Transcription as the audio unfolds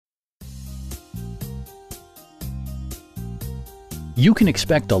You can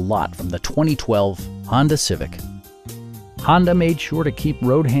expect a lot from the 2012 Honda Civic. Honda made sure to keep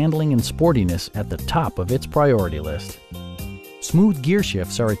road handling and sportiness at the top of its priority list. Smooth gear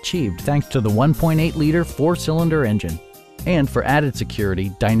shifts are achieved thanks to the 1.8-liter four-cylinder engine. And for added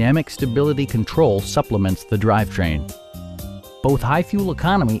security, dynamic stability control supplements the drivetrain. Both high fuel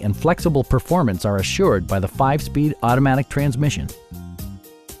economy and flexible performance are assured by the 5-speed automatic transmission.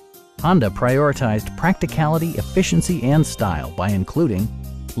 Honda prioritized practicality, efficiency, and style by including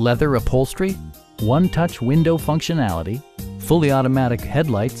leather upholstery, one-touch window functionality, fully automatic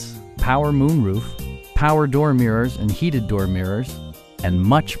headlights, power moonroof, power door mirrors and heated door mirrors, and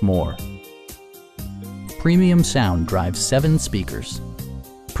much more. Premium sound drives 7 speakers,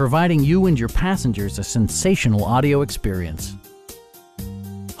 providing you and your passengers a sensational audio experience.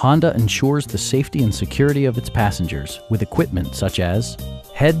 Honda ensures the safety and security of its passengers with equipment such as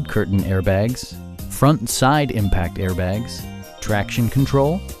head curtain airbags, front and side impact airbags, traction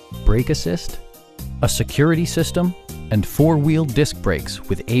control, brake assist, a security system, and 4-wheel disc brakes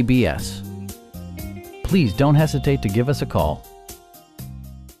with ABS. Please don't hesitate to give us a call.